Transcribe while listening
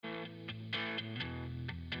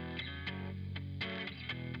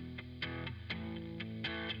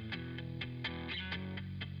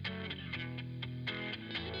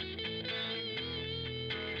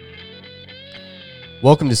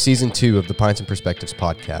Welcome to Season 2 of the Pints and Perspectives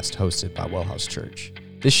podcast hosted by Wellhouse Church.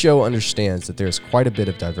 This show understands that there is quite a bit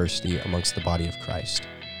of diversity amongst the body of Christ.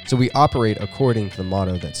 So we operate according to the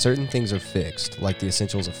motto that certain things are fixed, like the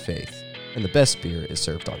essentials of faith, and the best beer is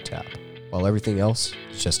served on tap, while everything else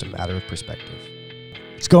is just a matter of perspective.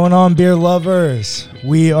 What's going on, beer lovers?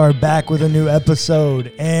 We are back with a new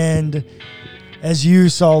episode, and as you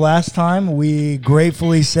saw last time, we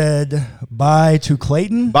gratefully said bye to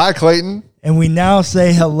Clayton. Bye, Clayton. And we now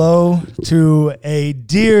say hello to a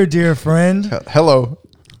dear, dear friend. Hello.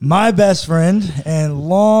 My best friend and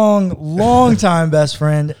long time best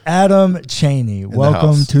friend, Adam Cheney.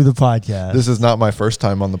 Welcome to the podcast. This is not my first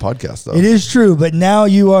time on the podcast, though. It is true, but now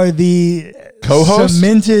you are the co-host?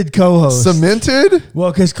 Cemented co-host. Cemented?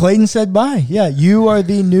 Well, because Clayton said bye. Yeah, you are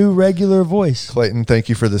the new regular voice. Clayton, thank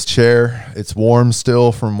you for this chair. It's warm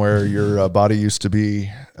still from where your body used to be.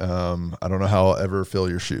 I don't know how I'll ever fill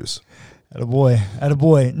your shoes.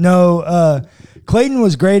 Attaboy. No, Clayton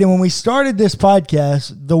was great. And when we started this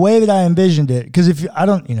podcast, the way that I envisioned it, because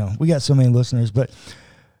we got so many listeners, but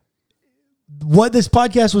what this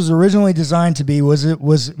podcast was originally designed to be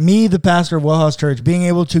was me, the pastor of Wellhouse Church, being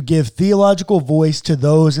able to give theological voice to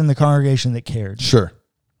those in the congregation that cared. Sure.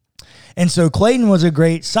 And so Clayton was a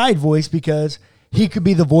great side voice because he could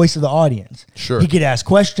be the voice of the audience. Sure. He could ask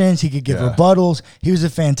questions. He could give rebuttals. He was a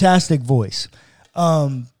fantastic voice.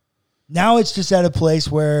 Now it's just at a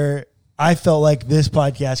place where I felt like this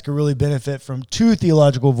podcast could really benefit from two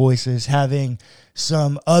theological voices having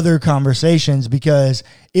some other conversations, because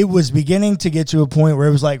it was beginning to get to a point where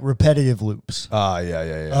it was like repetitive loops.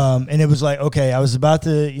 Yeah. And it was like, okay, I was about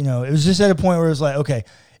to, it was just at a point where it was like, okay,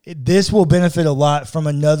 this will benefit a lot from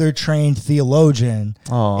another trained theologian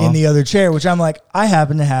in the other chair, which I'm like, I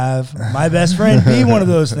happen to have my best friend be one of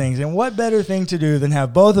those things. And what better thing to do than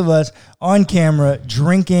have both of us on camera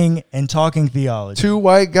drinking and talking theology? Two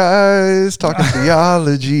white guys talking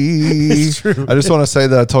theology. It's true. I just want to say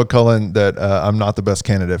that I told Cullen that I'm not the best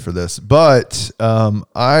candidate for this, but Cullen,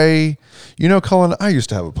 I used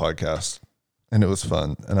to have a podcast. And it was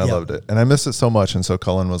fun, and I loved it. And I miss it so much. And so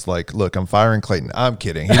Cullen was like, look, I'm firing Clayton. I'm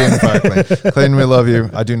kidding. He didn't fire Clayton. Clayton, we love you.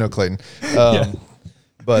 I do know Clayton.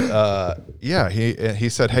 But he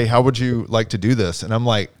said, hey, how would you like to do this? And I'm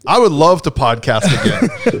like, I would love to podcast again.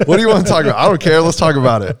 What do you want to talk about? I don't care. Let's talk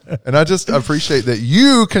about it. And I just appreciate that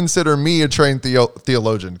you consider me a trained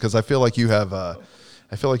theologian, because I feel like you have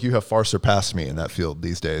far surpassed me in that field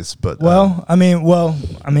these days. But go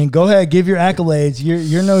ahead, give your accolades.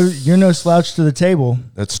 You're no slouch to the table.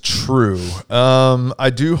 That's true.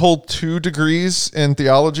 I do hold 2 degrees in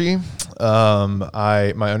theology.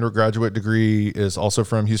 My undergraduate degree is also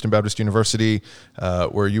from Houston Baptist University,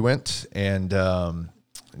 where you went, and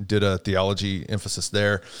did a theology emphasis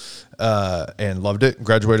there, and loved it.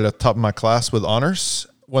 Graduated at the top of my class with honors.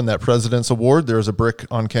 Won that President's Award. There's a brick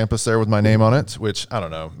on campus there with my name on it, which I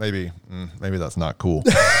don't know, maybe that's not cool.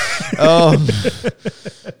 And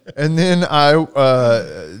then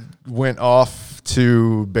I went off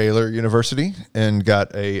to Baylor University and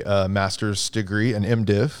got a master's degree, an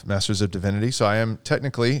MDiv, Master's of Divinity. So I am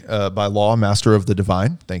technically, by law, Master of the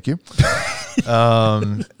Divine. Thank you.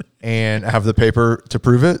 And I have the paper to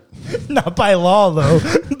prove it. Not by law, though.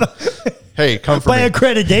 Hey, come for me. By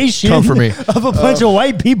accreditation. Come for me. Of a bunch of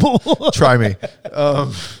white people. Try me.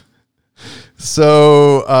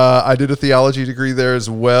 So I did a theology degree there as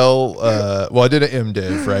well. I did an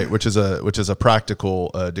MDiv, right, which is a practical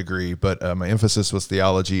degree, but my emphasis was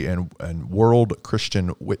theology and world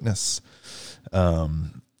Christian witness.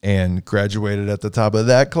 And graduated at the top of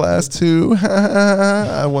that class too.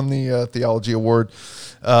 I won the theology award.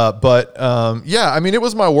 It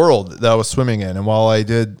was my world that I was swimming in. And while I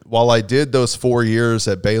did those 4 years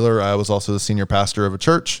at Baylor, I was also the senior pastor of a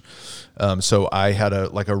church. So I had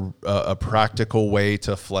a practical way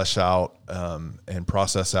to flesh out and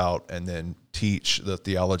process out and then teach the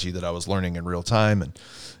theology that I was learning in real time. And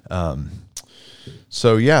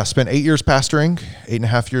spent 8 years pastoring,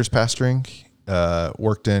 8.5 years pastoring.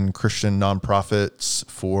 Worked in Christian nonprofits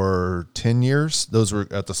for 10 years. Those were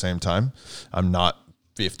at the same time. I'm not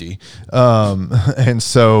 50. And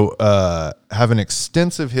so have an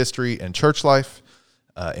extensive history in church life,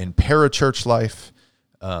 in parachurch life,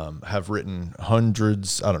 have written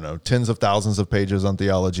hundreds, tens of thousands of pages on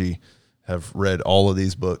theology, have read all of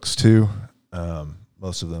these books too.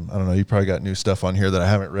 Most of them. I don't know. You probably got new stuff on here that I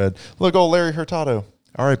haven't read. Look, Larry Hurtado.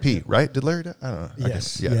 R.I.P., right? Did Larry die? I don't know.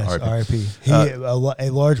 Yes, R.I.P. A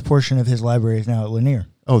large portion of his library is now at Lanier.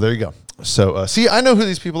 Oh, there you go. So, I know who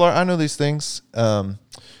these people are. I know these things. So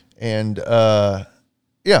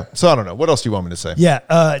I don't know. What else do you want me to say?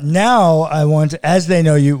 Yeah. Now I want to, as they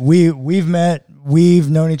know you, we've met we've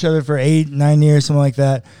known each other for 8-9 years, something like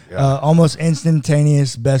that. Yeah. Almost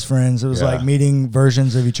instantaneous best friends. It was Yeah. like meeting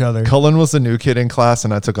versions of each other. Cullen was the new kid in class,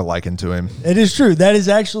 and I took a liking to him. It is true. That is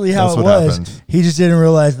actually how That's it what was. happened. He just didn't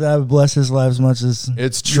realize that I would bless his life as much as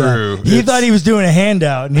It's true. Yeah. He It's- thought he was doing a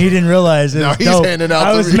handout, and he didn't realize it. No, was he's dope. handing out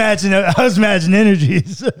I the was re- matching. I was matching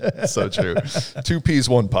energies. So true. 2 peas,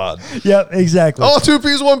 1 pod. Yep, exactly. Oh, 2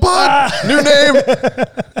 peas, 1 pod. New name.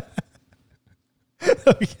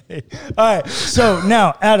 Okay. All right. So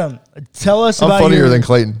now, Adam, tell us I'm about funnier your, than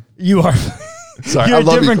Clayton. You are. Sorry, You're I a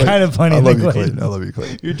love different you, kind of funny I than love you, Clayton. I love you,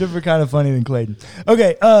 Clayton. You're a different kind of funny than Clayton.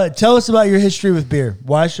 Okay. Tell us about your history with beer.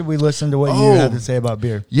 Why should we listen to what you Oh. have to say about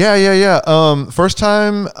beer? Yeah. First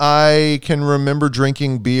time I can remember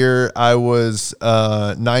drinking beer, I was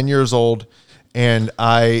 9 years old, and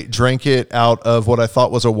I drank it out of what I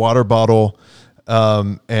thought was a water bottle,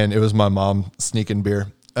 and it was my mom sneaking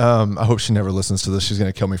beer. I hope she never listens to this. She's going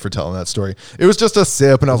to kill me for telling that story. It was just a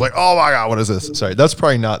sip, and I was like, oh my God, what is this? Sorry, that's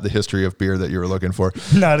probably not the history of beer that you were looking for.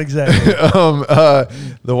 Not exactly.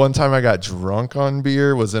 The one time I got drunk on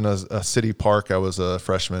beer was in a city park. I was a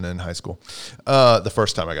freshman in high school. The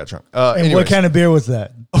first time I got drunk. And Anyways. what kind of beer was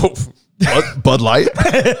that? Oh, Bud Light.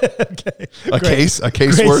 Okay. A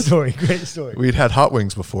case Great worth. story. Great story. We'd had hot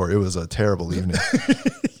wings before. It was a terrible evening.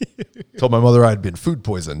 Told my mother I'd been food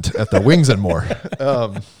poisoned at the Wings and More.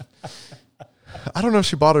 I don't know if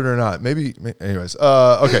she bought it or not. Maybe. Anyways.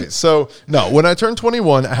 Okay. So no, when I turned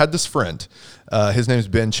 21, I had this friend. His name's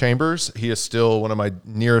Ben Chambers. He is still one of my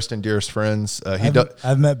nearest and dearest friends.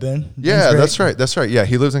 I've met Ben. Yeah, Ben's great. that's right. That's right. Yeah,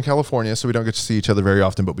 he lives in California, so we don't get to see each other very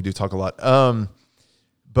often, but we do talk a lot.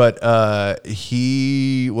 But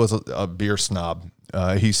he was a beer snob.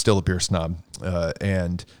 He's still a beer snob,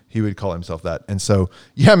 and he would call himself that. And so,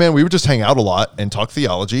 yeah, man, we would just hang out a lot and talk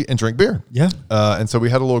theology and drink beer. Yeah. And so we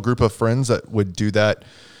had a little group of friends that would do that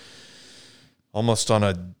almost on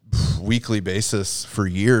a weekly basis for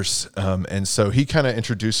years. And so he kind of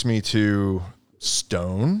introduced me to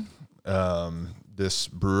Stone, this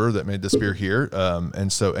brewer that made this beer here.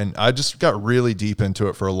 And I just got really deep into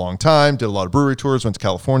it for a long time, did a lot of brewery tours, went to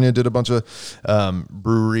California, did a bunch of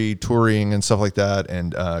brewery touring and stuff like that.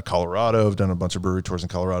 And Colorado, I've done a bunch of brewery tours in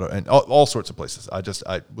Colorado and all sorts of places.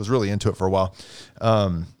 I was really into it for a while.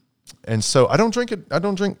 And so I don't drink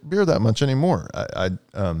beer that much anymore.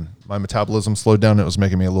 My metabolism slowed down. It was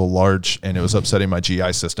making me a little large, and it was upsetting my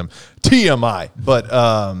GI system. TMI. But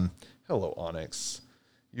hello, Onyx.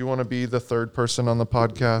 You want to be the third person on the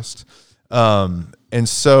podcast? And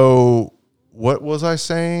so what was I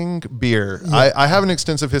saying? Beer. Yeah. I have an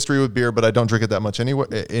extensive history with beer, but I don't drink it that much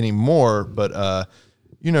anymore. But,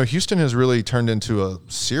 Houston has really turned into a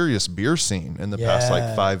serious beer scene in the past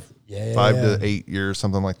like 5 to 8 years,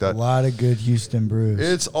 something like that. A lot of good Houston brews.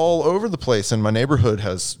 It's all over the place, and my neighborhood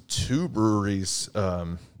has 2 breweries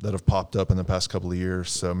that have popped up in the past couple of years.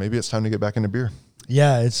 So maybe it's time to get back into beer.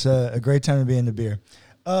 Yeah, it's a great time to be into beer.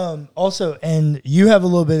 Also, and you have a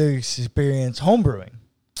little bit of experience homebrewing.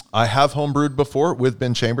 I have homebrewed before with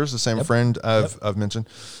Ben Chambers, the same friend I've mentioned.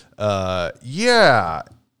 Yeah,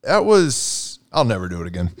 that was. I'll never do it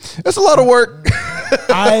again. It's a lot of work.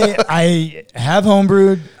 I have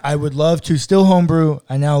homebrewed. I would love to still homebrew.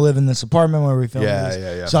 I now live in this apartment where we film this.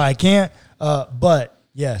 Yeah. So I can't. But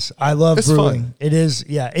yes, I love brewing. Fun. It is.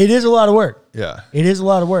 Yeah, it is a lot of work. Yeah, it is a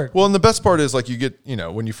lot of work. Well, and the best part is like you get,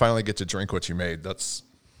 when you finally get to drink what you made. That's,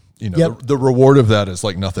 the reward of that is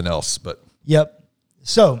like nothing else. But yep.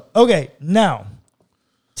 So okay, now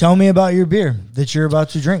tell me about your beer that you're about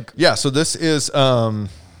to drink. Yeah. So this is.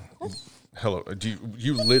 Hello. Do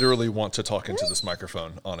you literally want to talk into this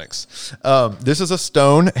microphone, Onyx? This is a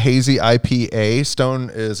Stone Hazy IPA. Stone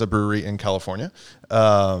is a brewery in California,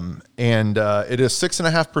 and it is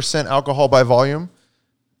 6.5% alcohol by volume,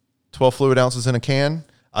 12 fluid ounces in a can.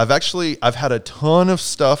 I've had a ton of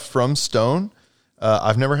stuff from Stone.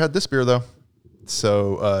 I've never had this beer though.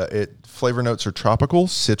 So flavor notes are tropical,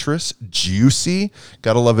 citrus, juicy.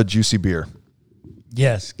 Gotta love a juicy beer.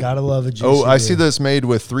 Yes, gotta love a juicy beer. I beer. see this made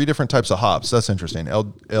with 3 different types of hops. That's interesting.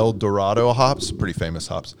 El Dorado hops, pretty famous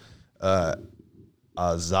hops.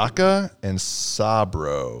 Azacca and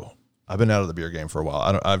Sabro. I've been out of the beer game for a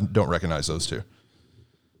while. I don't recognize those 2.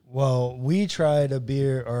 Well, we tried a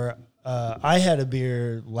beer, or I had a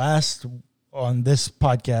beer on this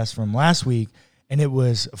podcast from last week, and it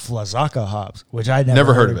was Flazacca hops, which I'd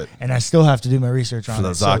never heard of it. And I still have to do my research on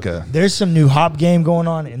Flazacca. So there's some new hop game going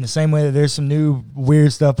on in the same way that there's some new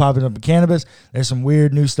weird stuff popping up in cannabis. There's some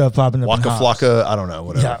weird new stuff popping up in hops. Waka Flocka, I don't know,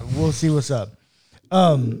 whatever. Yeah, we'll see what's up.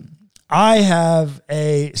 I have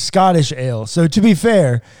a Scottish ale. So to be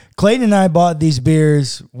fair, Clayton and I bought these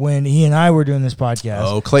beers when he and I were doing this podcast.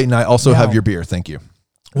 Oh, Clayton, I also have your beer. Thank you.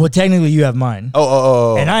 Well, technically you have mine.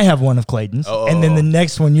 Oh. And I have one of Clayton's. And then the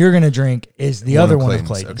next one you're going to drink is the other one of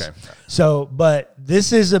Clayton's. Okay. So, but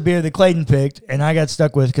this is a beer that Clayton picked and I got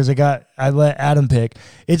stuck with because I let Adam pick.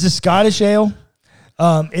 It's a Scottish ale.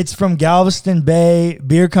 It's from Galveston Bay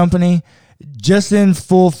Beer Company. Just in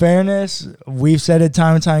full fairness, we've said it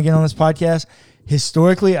time and time again on this podcast.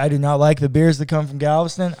 Historically, I do not like the beers that come from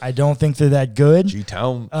Galveston. I don't think they're that good.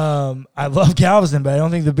 G-Town. I love Galveston, but I don't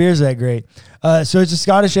think the beer's that great. So it's a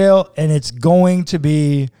Scottish ale, and it's going to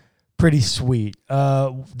be pretty sweet.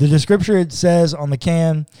 The description it says on the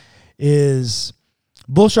can is...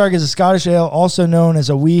 Bull Shark is a Scottish ale, also known as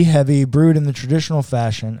a wee heavy, brewed in the traditional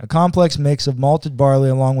fashion. A complex mix of malted barley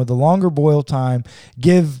along with a longer boil time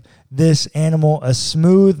give this animal a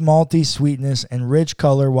smooth, malty sweetness and rich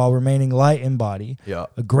color while remaining light in body. Yeah.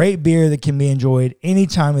 A great beer that can be enjoyed any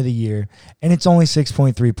time of the year, and it's only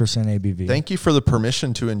 6.3% ABV. Thank you for the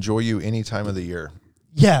permission to enjoy you any time of the year.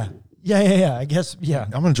 Yeah. I guess, yeah.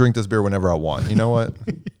 I'm going to drink this beer whenever I want. You know what?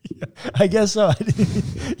 I guess so.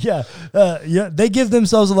 Yeah. They give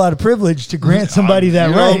themselves a lot of privilege to grant somebody that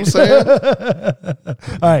you know right. what I'm saying?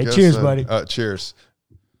 All right. Cheers, buddy. Cheers.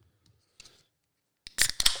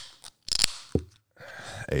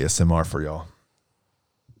 ASMR for y'all.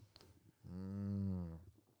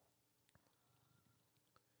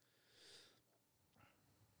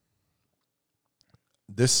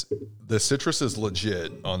 The citrus is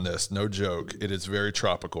legit on this, no joke. It is very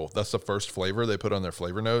tropical. That's the first flavor they put on their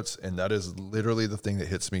flavor notes, and that is literally the thing that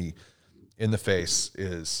hits me in the face.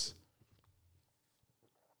 Is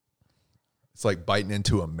it's like biting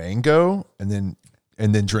into a mango and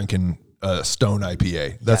then drinking a Stone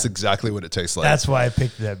IPA. That's exactly what it tastes like. That's why I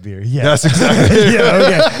picked that beer. Yeah, that's exactly.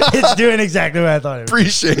 Okay. It's doing exactly what I thought it would.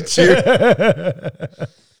 Appreciate you.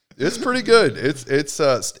 It's pretty good.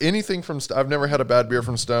 It's anything from. I've never had a bad beer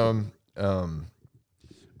from Stone.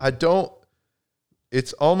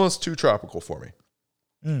 It's almost too tropical for me.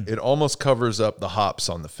 It almost covers up the hops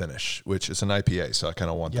on the finish, which is an IPA, so I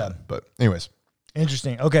kind of want that. But anyways.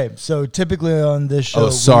 Interesting. Okay, so typically on this show,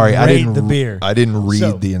 we rate the beer. I didn't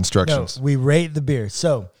read the instructions. No, we rate the beer.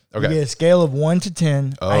 So okay. you get a scale of 1 to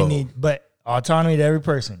 10. But autonomy to every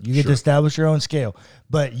person. You get to establish your own scale.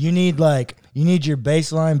 But you need your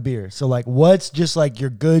baseline beer. So like, what's just like your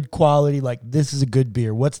good quality? Like, this is a good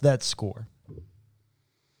beer. What's that score?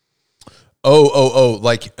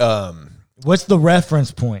 Like, what's the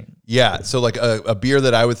reference point? Yeah, so like a beer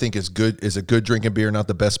that I would think is a good drinking beer, not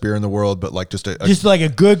the best beer in the world, but like just like a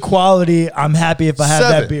good quality. I'm happy if I have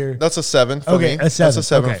that beer. That's a 7 for me. A 7. That's a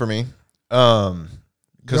 7 for me. You're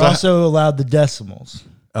also allowed the decimals.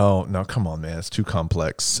 Oh no! Come on, man! It's too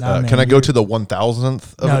complex. Nah, can I go to the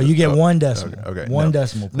 1,000th? No, you get 1 decimal. Okay, one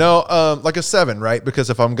decimal. No, like a 7, right? Because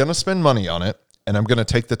if I'm gonna spend money on it and I'm gonna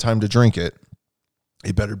take the time to drink it,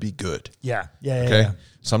 it better be good. Yeah. Okay. Yeah.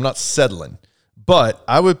 So I'm not settling. But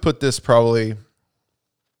I would put this probably,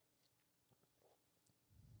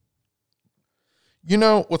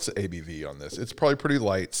 what's the ABV on this? It's probably pretty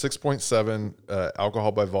light, 6.7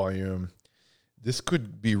 alcohol by volume. This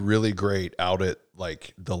could be really great out at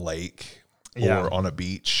like the lake or on a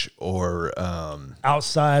beach or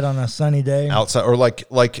outside on a sunny day. Outside or it's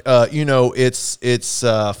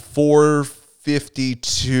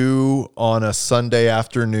 4:52 on a Sunday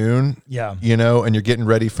afternoon. Yeah. And you're getting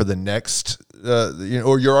ready for the next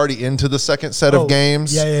or you're already into the second set of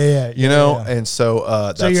games. Yeah. And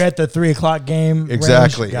so so you're at the 3:00 game.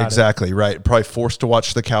 Exactly. Right. Probably forced to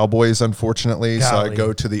watch the Cowboys, unfortunately. So I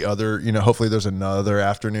go to the other, hopefully there's another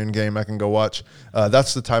afternoon game I can go watch.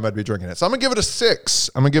 That's the time I'd be drinking it. So I'm gonna give it a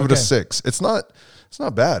 6. It a 6. It's not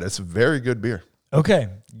bad. It's a very good beer. Okay.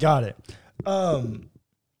 Got it.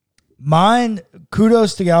 Mine,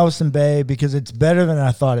 kudos to Galveston Bay because it's better than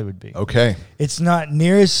I thought it would be. Okay. It's not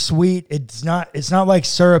near as sweet. It's not like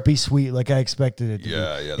syrupy sweet like I expected it to be.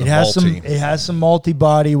 Yeah. It has some malty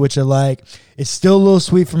body, which I like. It's still a little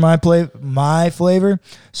sweet for my flavor.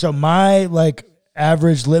 So my like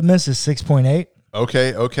average litmus is 6.8.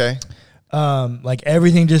 Okay. Like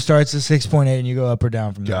everything just starts at 6.8 and you go up or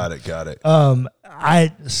down from there. Got it.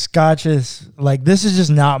 Scotch is like, this is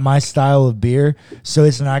just not my style of beer, so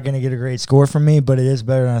it's not going to get a great score from me, but it is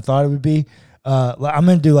better than I thought it would be. I'm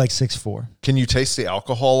going to do like 6.4. Can you taste the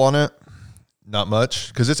alcohol on it? Not much,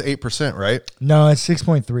 because it's 8%, right? No, it's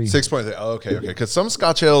 6.3. 6.3. Oh, okay. Because some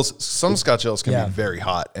Scotch ales can be very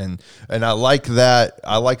hot, and I like that.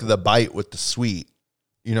 I like the bite with the sweet.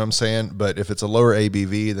 You know what I'm saying? But if it's a lower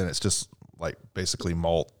ABV, then it's just like basically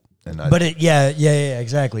malt But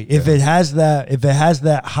exactly. If it has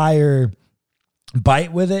that higher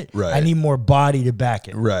bite with it, Right. I need more body to back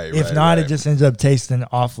it. Right, If right, not, right. it just ends up tasting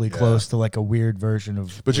awfully close to like a weird version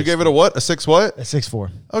of. But you gave it a what? A 6 what? a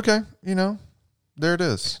 6.4. Okay, there it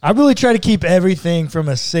is. I really try to keep everything from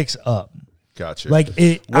a 6 up. Gotcha. Like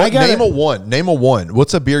it. Name a 1. Name a 1.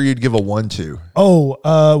 What's a beer you'd give a 1 to?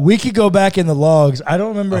 We could go back in the logs. I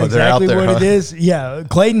don't remember they're out exactly there, what huh? it is. Yeah,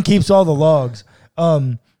 Clayton keeps all the logs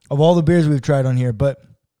of all the beers we've tried on here. But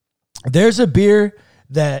there's a beer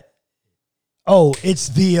that. Oh, it's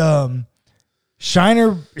the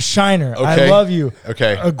Shiner. I love you.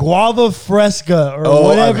 Okay. A guava fresca or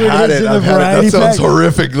whatever I've had it is it. in the I've had it. variety That sounds pack.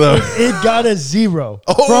 horrific, though. It got a 0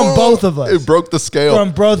 from both of us. It broke the scale.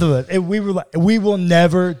 From both of us. And we were like, we will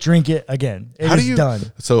never drink it again. It's done.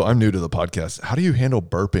 So I'm new to the podcast. How do you handle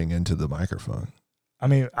burping into the microphone? I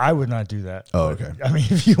mean, I would not do that. Oh, okay. I mean,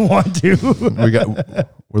 if you want to.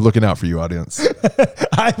 We're looking out for you, audience.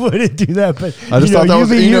 I wouldn't do that, but I just thought that was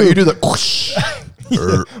you do the.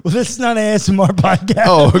 Well, this is not an ASMR podcast.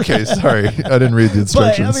 Oh, okay. Sorry, I didn't read the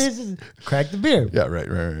But instructions. I mean, it's just crack the beer. Yeah, right.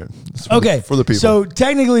 It's for the people. So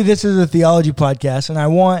technically, this is a theology podcast, and I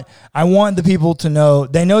want the people to know.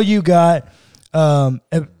 They know you got a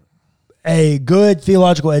good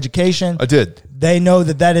theological education. I did. They know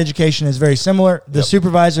that education is very similar. The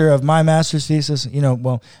supervisor of my master's thesis,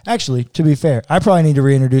 well, actually, to be fair, I probably need to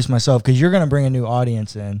reintroduce myself because you're going to bring a new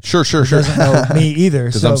audience in. Sure. Doesn't know me either.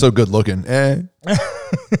 Because I'm so good looking. Yeah,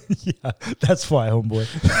 that's why, homeboy.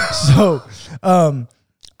 So,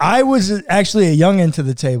 I was actually a youngin' to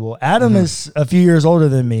the table. Adam is a few years older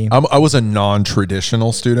than me. I was a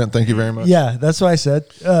non-traditional student. Thank you very much. Yeah, that's what I said.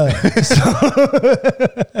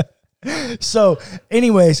 So,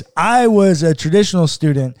 anyways, I was a traditional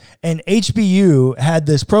student, and HBU had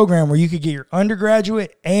this program where you could get your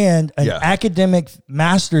undergraduate and an academic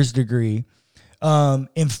master's degree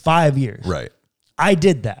in 5 years. Right. I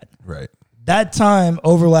did that. Right. That time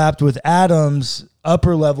overlapped with Adam's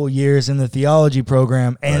upper level years in the theology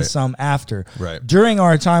program and some after. Right. During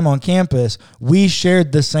our time on campus, we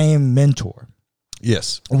shared the same mentor.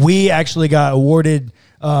 Yes. We actually got awarded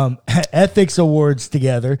ethics awards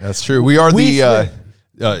together. That's true. We are the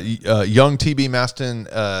Young TB Maston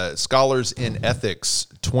Scholars in Ethics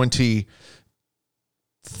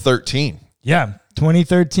 2013. Yeah,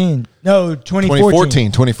 2013. No,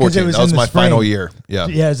 2014. 2014. That was my final year. Yeah.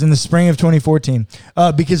 Yeah, it was in the spring of 2014.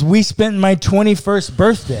 Because we spent my 21st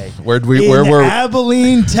birthday Where in were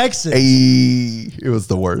Abilene, Texas. it was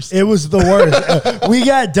the worst. It was the worst. We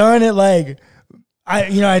got done at like,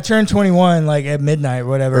 I turned 21 like at midnight or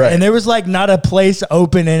whatever, Right. and there was like not a place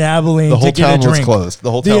open in Abilene The whole to get town a drink. was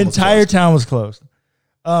closed. The entire town was closed.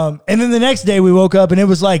 And then the next day we woke up and it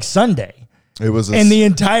was like Sunday. It was, And the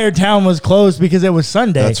entire town was closed because it was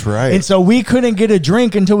Sunday. That's right. And so we couldn't get a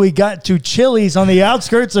drink until we got to Chili's on the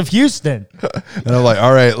outskirts of Houston. and I'm like,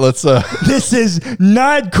 all right, let's This is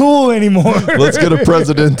not cool anymore. let's get a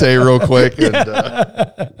Presidente real quick.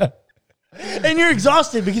 And you're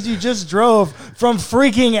exhausted because you just drove from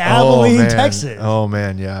freaking Abilene, Texas. Oh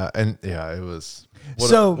man, yeah, and yeah, it was.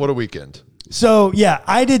 What a weekend. So yeah,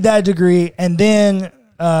 I did that degree, and then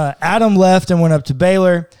Adam left and went up to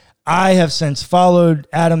Baylor. I have since followed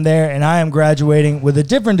Adam there, and I am graduating with a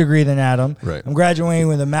different degree than Adam. Right. I'm graduating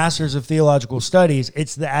with a Master's of Theological Studies.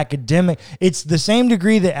 It's the academic. It's the same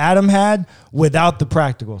degree that Adam had without the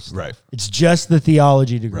practical stuff. Right. It's just the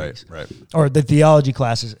theology degrees. Right. Or the theology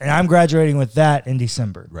classes, and I'm graduating with that in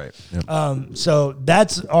December. Right. Yep. So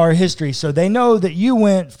that's our history. So they know that you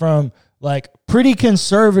went from like pretty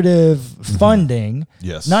conservative funding.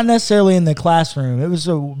 Yes. Not necessarily in the classroom. It was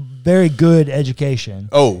a very good education.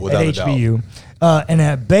 Oh, without at a doubt. HBU. And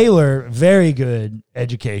at Baylor, very good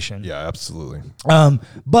education. Yeah, absolutely.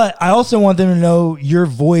 But I also want them to know your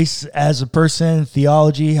voice as a person,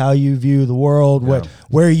 theology, how you view the world,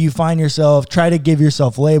 where you find yourself. Try to give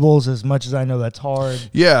yourself labels as much as I know that's hard.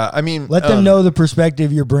 Yeah, I mean, Let them know the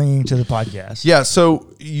perspective you're bringing to the podcast. Yeah,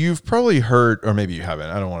 so you've probably heard, or maybe you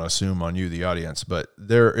haven't. I don't want to assume on you, the audience, but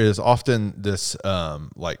there is often this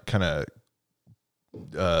like kind of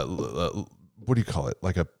what do you call it?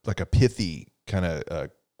 Like a pithy kind of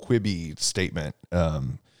quibby statement.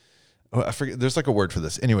 I forget. There's like a word for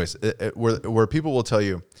this. Anyways, where people will tell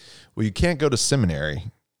you, well, you can't go to seminary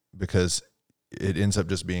because it ends up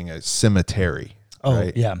just being a cemetery. Oh,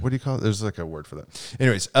 right? yeah. What do you call it? There's like a word for that.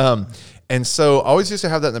 Anyways, and so I always used to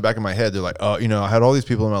have that in the back of my head. They're like, oh, I had all these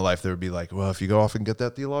people in my life that would be like, well, if you go off and get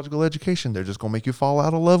that theological education, they're just going to make you fall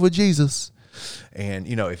out of love with Jesus. And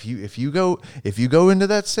if you go into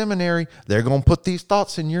that seminary, they're going to put these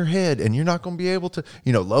thoughts in your head, and you're not going to be able to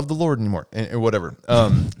love the Lord anymore, or whatever.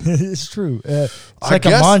 It's true. It's like a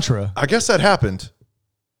mantra. I guess that happened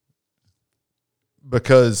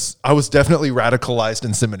because I was definitely radicalized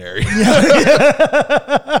in seminary.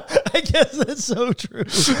 I guess that's so true.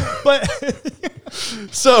 But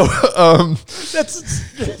so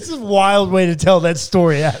that's a wild way to tell that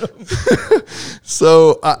story, Adam.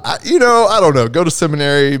 So I don't know. Go to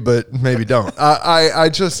seminary, but maybe don't. I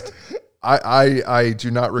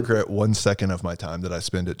do not regret 1 second of my time that I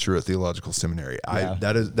spent at Truett Theological Seminary. Yeah.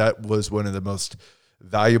 That was one of the most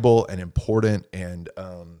valuable and important and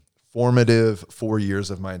formative 4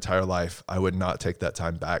 years of my entire life. I would not take that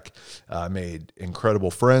time back. I made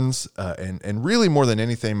incredible friends, and really more than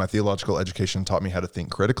anything, my theological education taught me how to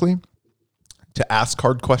think critically, to ask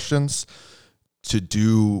hard questions, to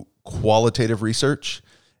do qualitative research,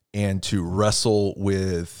 and to wrestle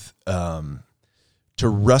with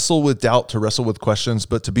doubt, to wrestle with questions,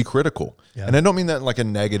 but to be critical. Yeah. And I don't mean that in like a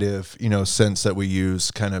negative, sense that we use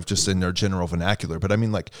kind of just in their general vernacular, but I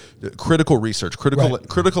mean like critical research,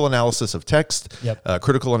 critical analysis of text,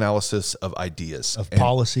 critical analysis of ideas, of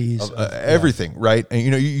policies, of everything, right? And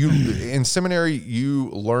you in seminary you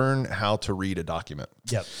learn how to read a document,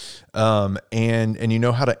 and you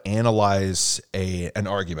know how to analyze an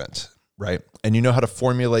argument, right? And you know how to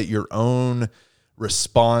formulate your own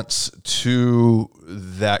response to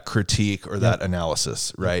that critique or that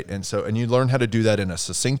analysis, right? And you learn how to do that in a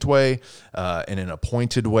succinct way, in an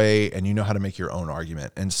appointed way, and you know how to make your own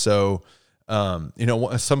argument. And so,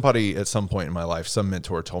 somebody at some point in my life, some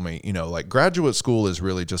mentor told me, like graduate school is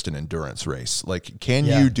really just an endurance race. Like, can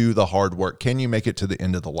you do the hard work? Can you make it to the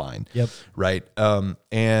end of the line? Yep. Right.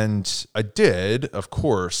 And I did, of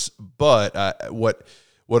course, but what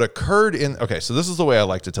occurred so this is the way I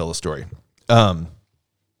like to tell a story.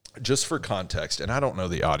 Just for context, and I don't know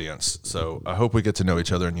the audience, so I hope we get to know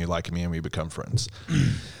each other and you like me and we become friends.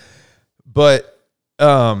 But,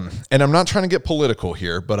 and I'm not trying to get political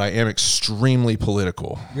here, but I am extremely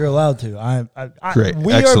political. You're allowed to. Great.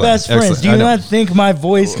 We are best friends. Do you not think my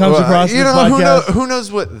voice comes across this podcast? Who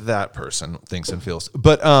knows what that person thinks and feels?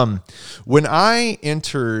 But when I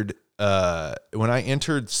entered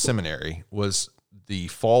seminary was the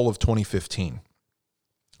fall of 2015.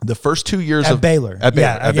 The first 2 years at of Baylor. At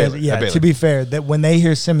Baylor. To be fair, that when they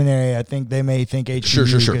hear seminary, I think they may think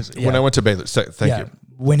HBU. Sure. When I went to Baylor, thank you.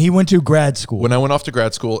 When he went to grad school. When I went off to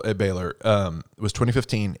grad school at Baylor, it was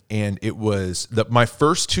 2015, and it was my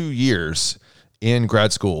first 2 years in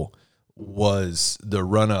grad school was the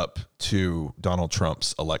run up to Donald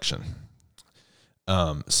Trump's election.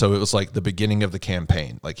 So it was like the beginning of the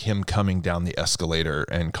campaign, like him coming down the escalator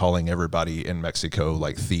and calling everybody in Mexico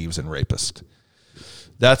like thieves and rapists.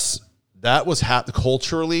 That was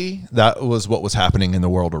culturally, that was what was happening in the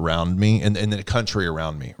world around me and in the country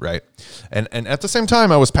around me, right? And at the same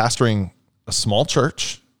time, I was pastoring a small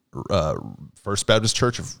church, First Baptist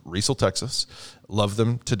Church of Riesel, Texas. Love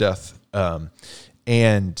them to death. But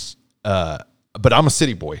I'm a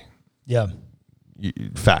city boy. Yeah.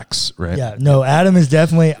 Facts, right? Yeah. No, Adam is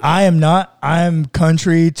definitely, I am not. I'm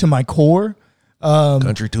country to my core.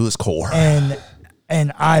 Country to his core. And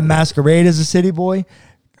I masquerade as a city boy.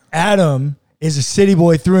 Adam is a city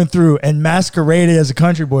boy through and through and masqueraded as a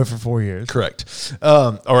country boy for 4 years. Correct.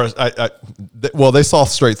 They saw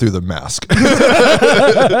straight through the mask.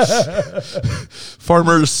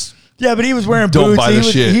 Farmers. Yeah, but he was wearing don't boots. Buy the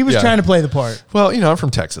shit. He was trying to play the part. Well, I'm from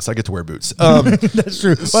Texas. I get to wear boots. That's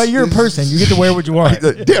true. Well, you're a person. You get to wear what you want.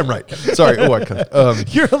 Damn right. Sorry. You're allowed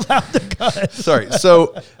to cut. Sorry.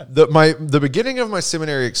 So the beginning of my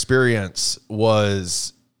seminary experience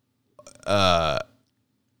was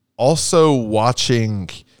also watching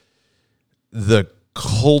the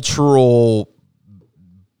cultural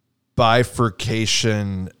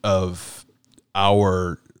bifurcation of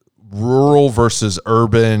our rural versus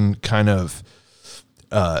urban kind of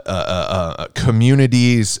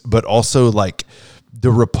communities, but also like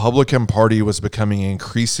the Republican Party was becoming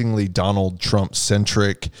increasingly Donald Trump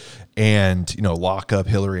centric, and lock up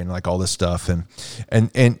Hillary and like all this stuff, and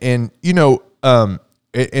there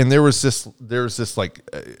was this like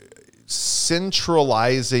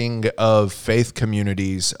centralizing of faith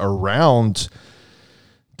communities around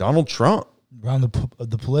Donald Trump. Around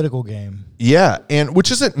the political game. Yeah, and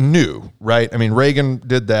which isn't new, right? I mean, Reagan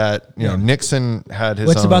did that. Nixon had his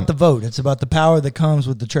own. It's about the vote. It's about the power that comes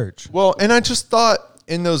with the church. Well, and I just thought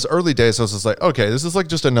in those early days, I was just like, okay, this is like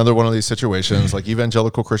just another one of these situations, like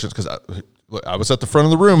evangelical Christians, because I was at the front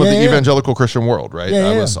of the room of the evangelical Christian world, right?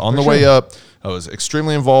 I was on the way up. I was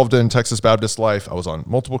extremely involved in Texas Baptist life. I was on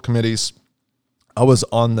multiple committees. I was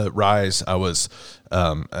on the rise. I was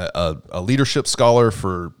a leadership scholar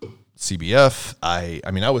for CBF. I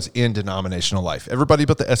mean, I was in denominational life. Everybody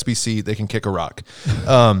but the SBC, they can kick a rock.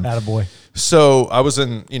 Attaboy. So I was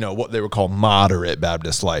in, what they would call moderate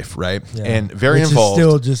Baptist life, right? Yeah. And very Which involved. Is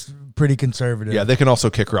still just pretty conservative. Yeah, they can also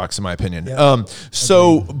kick rocks, in my opinion. Yeah.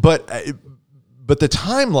 But the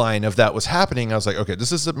timeline of that was happening. I was like, okay,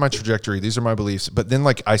 this is my trajectory. These are my beliefs. But then,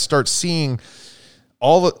 like, I start seeing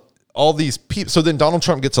all these people. So then Donald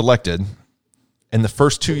Trump gets elected, and the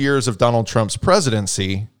first 2 years of Donald Trump's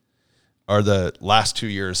presidency are the last 2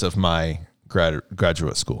 years of my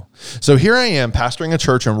graduate school. So here I am pastoring a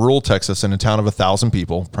church in rural Texas in a town of 1,000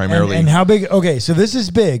 people, primarily. And how big? Okay, so this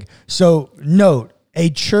is big. So note, a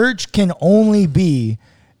church can only be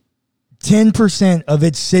 10% of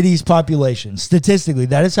its city's population. Statistically,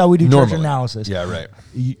 that is how we do church analysis. Yeah, right.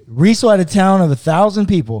 Riesel had a town of 1,000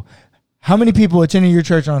 people. How many people attended your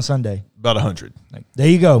church on a Sunday? About 100. There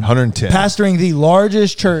you go. 110. Pastoring the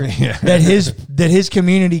largest church that his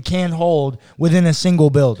community can hold within a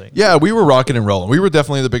single building. Yeah, we were rocking and rolling. We were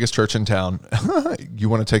definitely the biggest church in town. You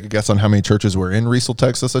want to take a guess on how many churches were in Riesel,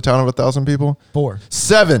 Texas, a town of 1,000 people? 4.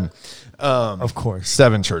 7. Of course.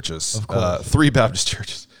 7 churches. Of course. 3 Baptist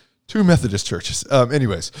churches. 2 Methodist churches.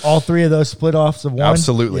 Anyways. All 3 of those split offs of one?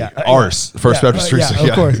 Absolutely. Yeah. Ours. First Baptist Church. Yeah,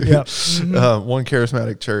 of course. Yeah. Mm-hmm. One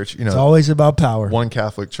charismatic church. It's always about power. One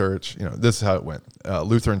Catholic church. This is how it went.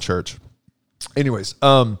 Lutheran church. Anyways.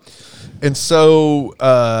 And so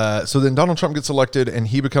then Donald Trump gets elected and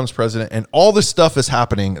he becomes president, and all this stuff is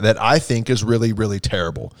happening that I think is really, really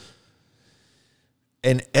terrible.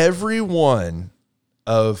 And every one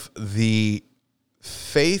of the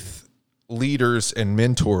faith leaders and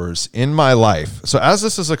mentors in my life. So as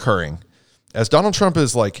this is occurring, as Donald Trump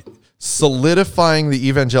is like solidifying the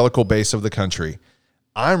evangelical base of the country,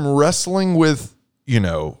 I'm wrestling with,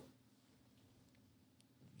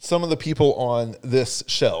 some of the people on this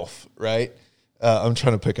shelf, right? I'm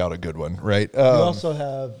trying to pick out a good one, right? You also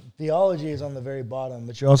have theology is on the very bottom,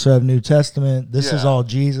 but you also have New Testament. This is all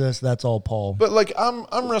Jesus. That's all Paul. But like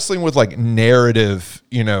I'm wrestling with like narrative,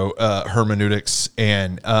 hermeneutics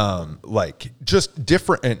and like just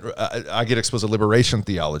different. And I get exposed to liberation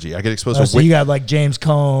theology. I get exposed to. So you got like James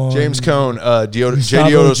Cone, J.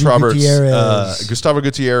 Diodos Roberts, Gustavo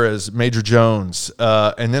Gutierrez, Major Jones,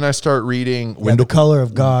 and then I start reading The Color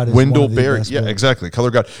of God. Is Wendell Berry. Yeah, exactly. Color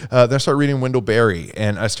of God. Then I start reading Wendell Berry,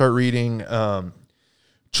 and I start reading.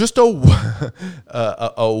 Just a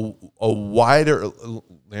wider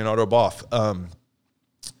Leonardo Boff,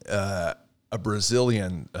 a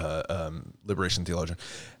Brazilian liberation theologian.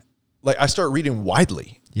 Like I start reading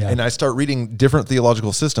widely, and I start reading different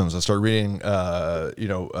theological systems. I start reading,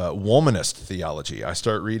 womanist theology. I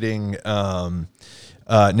start reading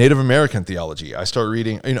Native American theology. I start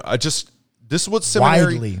reading, this is what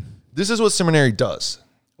seminary. Widely. This is what seminary does.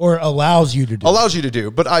 Or allows you to do.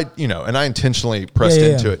 But I intentionally pressed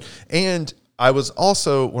into it. And I was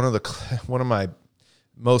also one of my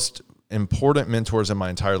most important mentors in my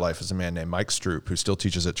entire life is a man named Mike Stroop, who still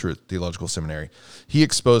teaches at Truth Theological Seminary. He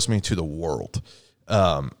exposed me to the world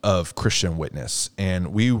of Christian witness, and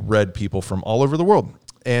we read people from all over the world.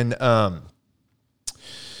 And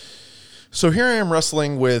so here I am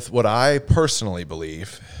wrestling with what I personally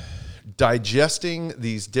believe, digesting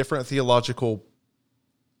these different theological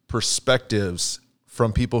perspectives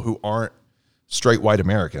from people who aren't straight white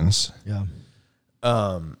Americans,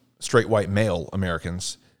 straight white male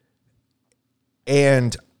Americans,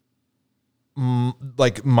 and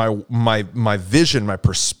like my vision, my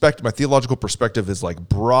perspective, my theological perspective is like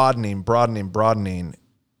broadening.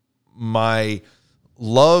 My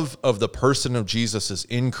love of the person of Jesus is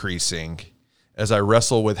increasing as I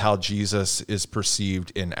wrestle with how Jesus is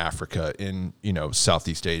perceived in Africa, in,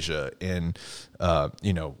 Southeast Asia, in,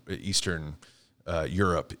 Eastern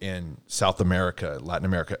Europe, in South America, Latin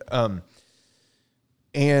America.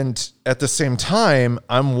 And at the same time,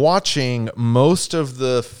 I'm watching most of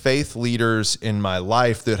the faith leaders in my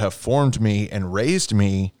life that have formed me and raised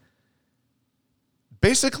me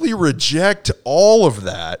basically reject all of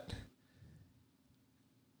that.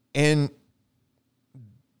 And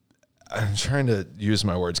I'm trying to use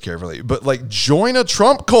my words carefully, but like join a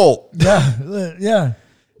Trump cult. Yeah.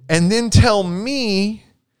 And then tell me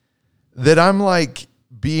that I'm like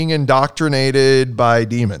being indoctrinated by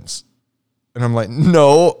demons. And I'm like,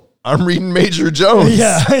 no, I'm reading Major Jones.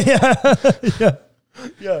 Yeah.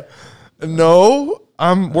 No,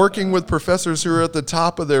 I'm working with professors who are at the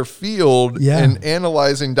top of their field and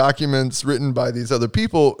analyzing documents written by these other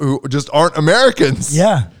people who just aren't Americans.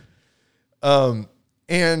 Yeah.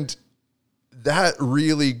 And that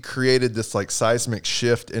really created this like seismic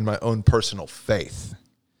shift in my own personal faith.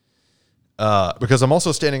 Because I'm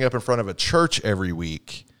also standing up in front of a church every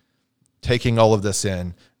week, taking all of this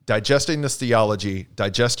in, digesting this theology,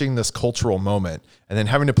 digesting this cultural moment, and then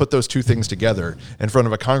having to put those two things together in front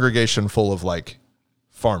of a congregation full of like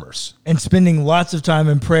farmers. And spending lots of time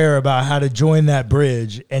in prayer about how to join that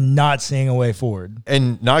bridge and not seeing a way forward.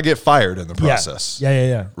 And not get fired in the process.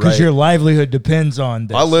 Yeah. Because Right? your livelihood depends on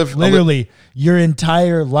this. Literally, your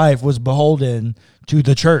entire life was beholden to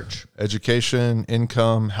the church. Education,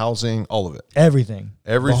 income, housing, all of it. Everything.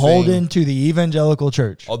 Beholden to the evangelical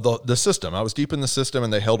church. The system. I was deep in the system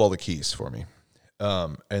and they held all the keys for me.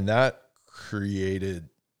 And that created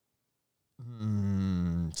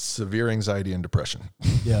severe anxiety and depression.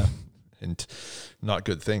 Yeah. And not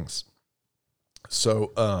good things.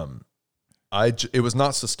 So it was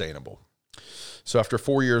not sustainable. So after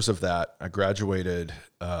 4 years of that, I graduated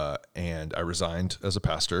and I resigned as a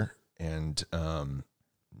pastor and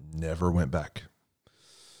never went back.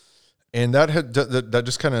 And that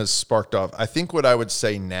just kind of sparked off. I think what I would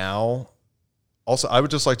say now, also, I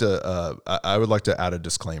would like to add a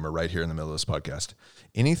disclaimer right here in the middle of this podcast.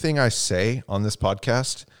 Anything I say on this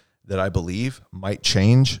podcast that I believe might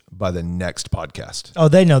change by the next podcast. Oh,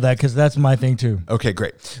 they know that because that's my thing too. Okay,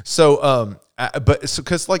 great. So,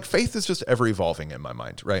 because like faith is just ever evolving in my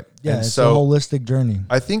mind, right? Yeah, and it's so a holistic journey.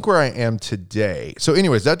 I think where I am today. So,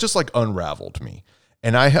 anyways, that just like unraveled me,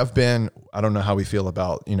 and I have been. I don't know how we feel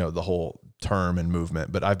about the whole term and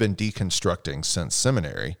movement, but I've been deconstructing since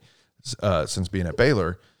seminary, since being at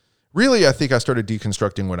Baylor. Really, I think I started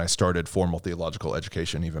deconstructing when I started formal theological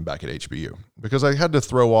education, even back at HBU, because I had to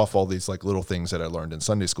throw off all these like little things that I learned in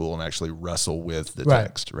Sunday school and actually wrestle with the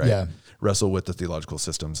text, right? Yeah. Wrestle with the theological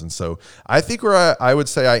systems. And so I think where I would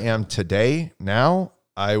say I am today, now,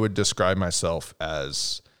 I would describe myself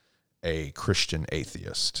as a Christian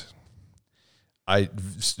atheist.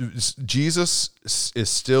 Jesus is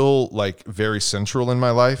still like very central in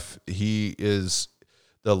my life. He is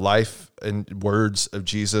the life and words of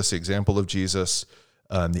Jesus, the example of Jesus,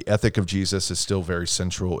 the ethic of Jesus is still very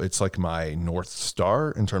central. It's like my North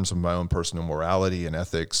Star in terms of my own personal morality and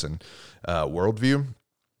ethics and worldview,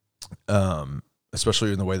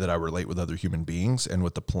 especially in the way that I relate with other human beings and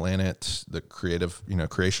with the planet, the creative,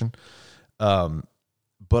 creation.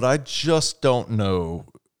 But I just don't know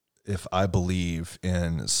if I believe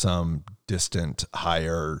in some distant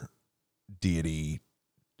higher deity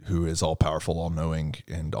who is all powerful, all knowing,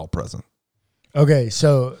 and all present. Okay,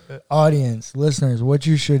 so audience, listeners, what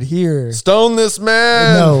you should hear. Stone this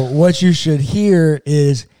man. No, what you should hear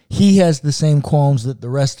is he has the same qualms that the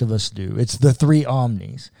rest of us do. It's the three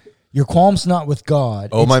omnis. Your qualm's not with God.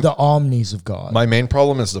 It's the omnis of God. My main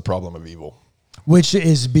problem is the problem of evil. Which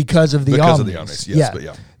is because of the because omnis. Of the omnis, yes,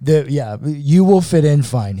 yeah. but You will fit in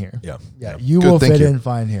fine here. Yeah. You will fit in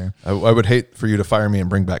fine here. I would hate for you to fire me and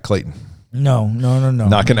bring back Clayton. No.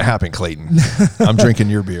 Not going to happen, Clayton. I'm drinking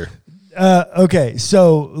your beer. Okay,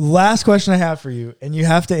 so last question I have for you, and you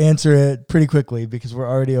have to answer it pretty quickly because we're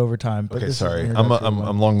already over time. But Okay, sorry.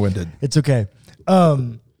 I'm long-winded. It's okay.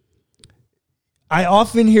 I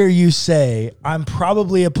often hear you say, I'm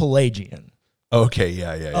probably a Pelagian. Okay,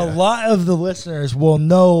 yeah. A lot of the listeners will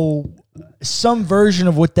know some version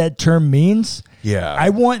of what that term means. Yeah. I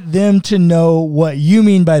want them to know what you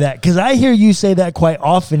mean by that, because I hear you say that quite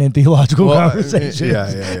often in theological conversations. Yeah.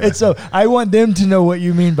 And so I want them to know what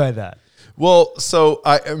you mean by that. Well, so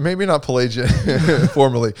I maybe not Pelagian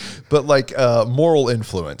formally, but like moral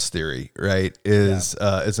influence theory, right? Is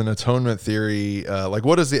an atonement theory. Like,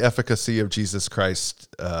 what is the efficacy of Jesus Christ's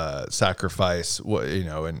sacrifice? What,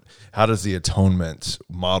 and how does the atonement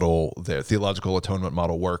model, the theological atonement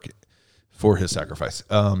model, work for his sacrifice?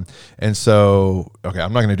 And so, okay,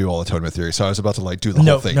 I'm not going to do all atonement theory. So I was about to do the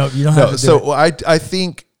whole thing. No, you don't have to. So I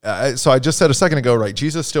think. So I just said a second ago, right?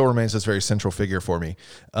 Jesus still remains this very central figure for me.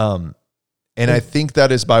 And I think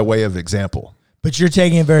that is by way of example. But you're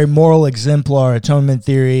taking a very moral exemplar atonement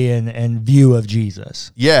theory and view of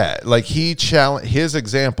Jesus. Yeah, like he challenged his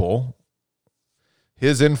example,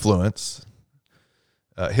 his influence,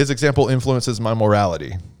 his example influences my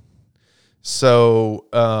morality. So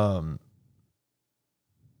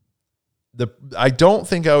I don't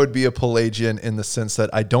think I would be a Pelagian in the sense that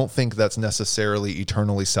I don't think that's necessarily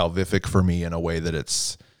eternally salvific for me in a way that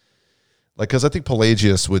it's like, because I think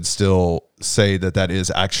Pelagius would still say that is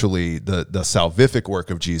actually the salvific work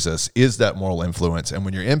of Jesus is that moral influence. And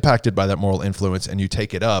when you're impacted by that moral influence and you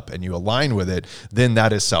take it up and you align with it, then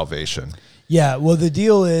that is salvation. Yeah, well, the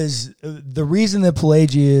deal is the reason that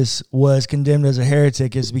Pelagius was condemned as a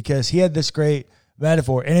heretic is because he had this great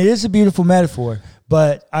metaphor. And it is a beautiful metaphor,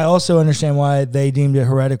 but I also understand why they deemed it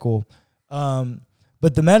heretical.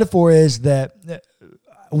 But the metaphor is that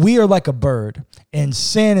we are like a bird, and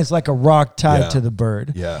sin is like a rock tied to the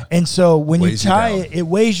bird. Yeah. And so when you Weighs you tie down. it, it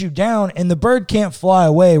weighs you down, and the bird can't fly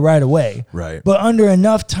away right away. Right. But under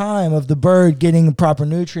enough time of the bird getting the proper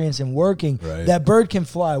nutrients and working, Right. that bird can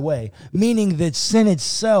fly away, meaning that sin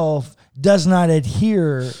itself does not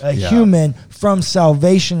adhere a human from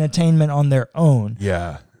salvation attainment on their own.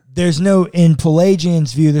 Yeah. There's no, in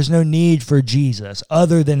Pelagian's view, there's no need for Jesus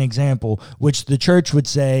other than example, which the church would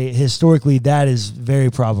say historically that is very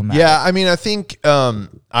problematic. Yeah. I mean, I think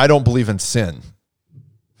I don't believe in sin.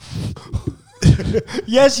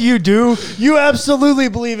 Yes, you do. You absolutely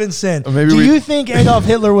believe in sin. Maybe do you think Adolf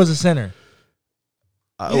Hitler was a sinner?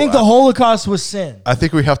 You think the Holocaust was sin? I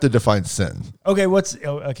think we have to define sin. Okay,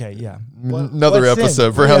 okay, yeah. Another what's sin?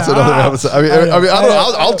 episode, perhaps Yeah, another episode. I mean,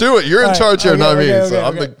 I'll do it. You're in All right, charge here, okay, not me. okay, So okay,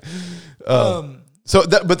 I'm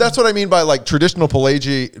the. But that's what I mean by like traditional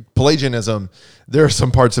Pelagianism. There are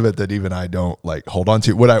some parts of it that even I don't like hold on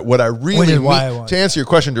to. What I really mean, to answer your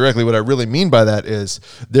question directly, what I really mean by that is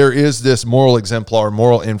there is this moral exemplar,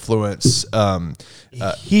 moral influence.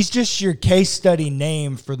 He's just your case study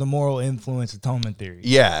name for the moral influence atonement theory.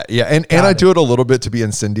 Yeah, and I do it a little bit to be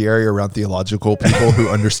incendiary around theological people who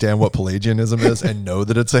understand what Pelagianism is and know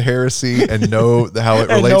that it's a heresy and know how it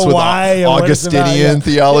relates with Augustinian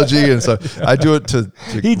theology, and so I do it to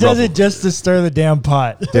he does ruffle. it just to stir the damn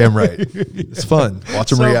pot. Damn right, it's fun.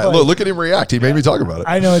 Watch him So react. funny. Look at him react. He made me talk about it.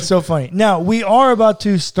 I know, it's so funny. Now, we are about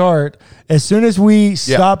to start. As soon as we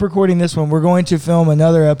stop recording this one, we're going to film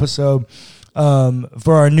another episode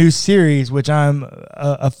for our new series, which I'm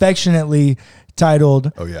affectionately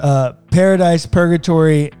titled Paradise,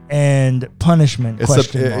 Purgatory, and Punishment. It's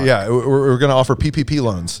we're going to offer PPP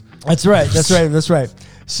loans. That's right. That's right.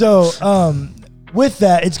 So with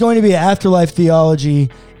that, it's going to be afterlife theology,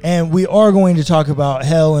 and we are going to talk about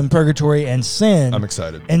hell and purgatory and sin. I'm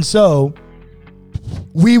excited. And so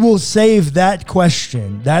we will save that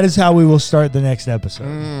question. That is how we will start the next episode.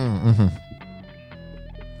 Mm-hmm.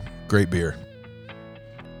 Great beer.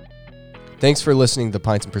 Thanks for listening to the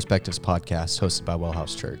Pints and Perspectives podcast hosted by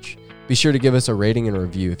Wellhouse Church. Be sure to give us a rating and a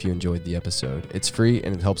review if you enjoyed the episode. It's free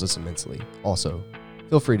and it helps us immensely. Also,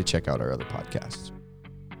 feel free to check out our other podcasts.